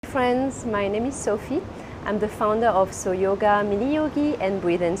friends, my name is Sophie. I'm the founder of So Yoga, Mini Yogi and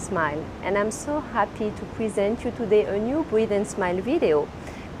Breathe and Smile, and I'm so happy to present you today a new Breathe and Smile video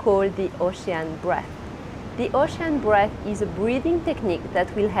called the Ocean Breath. The Ocean Breath is a breathing technique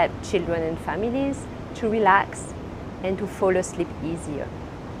that will help children and families to relax and to fall asleep easier.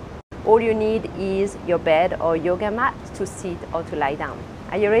 All you need is your bed or yoga mat to sit or to lie down.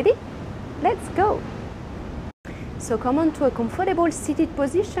 Are you ready? Let's go! So come on to a comfortable seated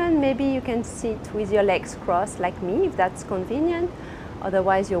position. Maybe you can sit with your legs crossed like me if that's convenient.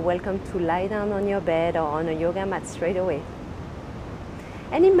 Otherwise, you're welcome to lie down on your bed or on a yoga mat straight away.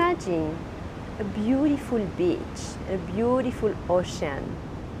 And imagine a beautiful beach, a beautiful ocean.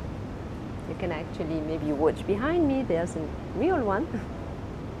 You can actually maybe watch behind me, there's a real one.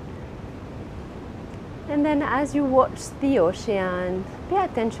 And then as you watch the ocean, pay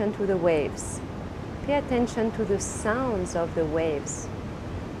attention to the waves. Pay attention to the sounds of the waves.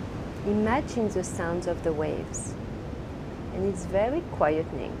 Imagine the sounds of the waves. And it's very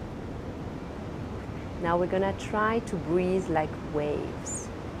quietening. Now we're gonna try to breathe like waves.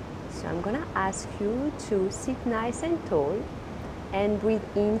 So I'm gonna ask you to sit nice and tall and breathe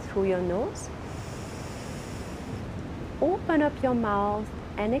in through your nose. Open up your mouth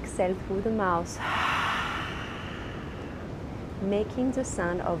and exhale through the mouth, making the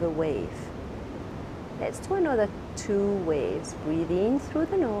sound of a wave. Let's do another 2 waves. Breathe in through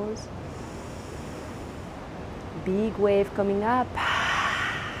the nose. Big wave coming up.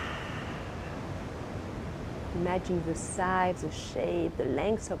 Imagine the size, the shape, the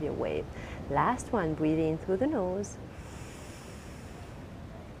length of your wave. Last one, breathe in through the nose.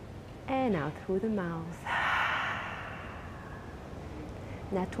 And out through the mouth.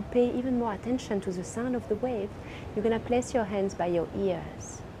 Now to pay even more attention to the sound of the wave, you're going to place your hands by your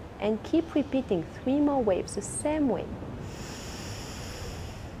ears. And keep repeating 3 more waves the same way.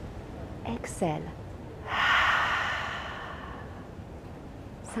 Exhale.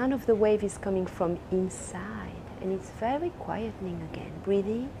 Sound of the wave is coming from inside and it's very quietening again. Breathe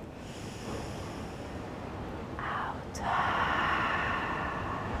in. Out.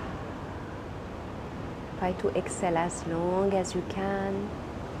 Try to exhale as long as you can.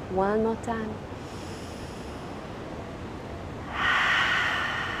 One more time.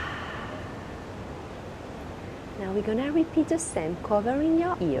 Now we're gonna repeat the same, covering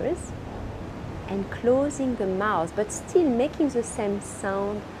your ears and closing the mouth, but still making the same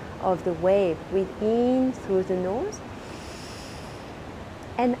sound of the wave. Breathe in through the nose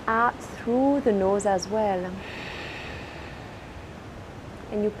and out through the nose as well.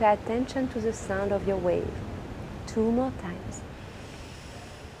 And you pay attention to the sound of your wave. 2 more times.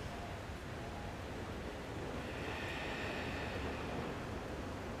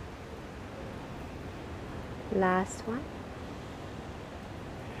 Last one.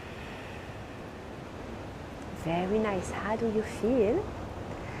 Very nice. How do you feel?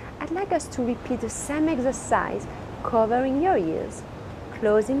 I'd like us to repeat the same exercise, covering your ears,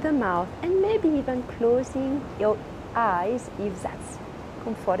 closing the mouth, and maybe even closing your eyes if that's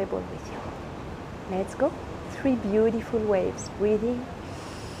comfortable with you. Let's go. 3 beautiful waves. Breathe in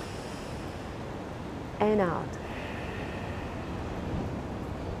and out.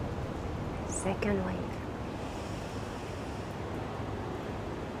 Second wave.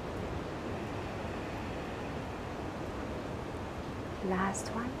 Last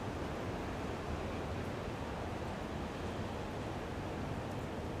one.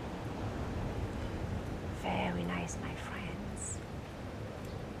 Very nice, my friends.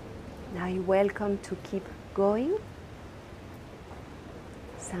 Now you're welcome to keep going,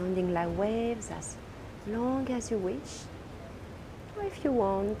 sounding like waves as long as you wish. Or if you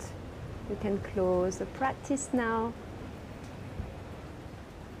want, you can close the practice now.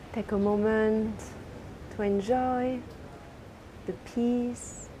 Take a moment to enjoy the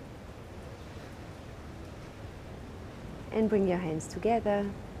peace and bring your hands together.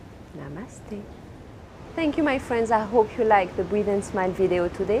 Namaste. Thank you, my friends. I hope you liked the Breathe and Smile video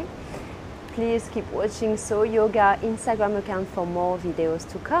today. Please keep watching So Yoga Instagram account for more videos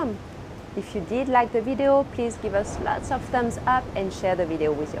to come. If you did like the video, please give us lots of thumbs up and share the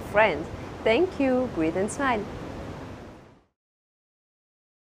video with your friends. Thank you. Breathe and Smile.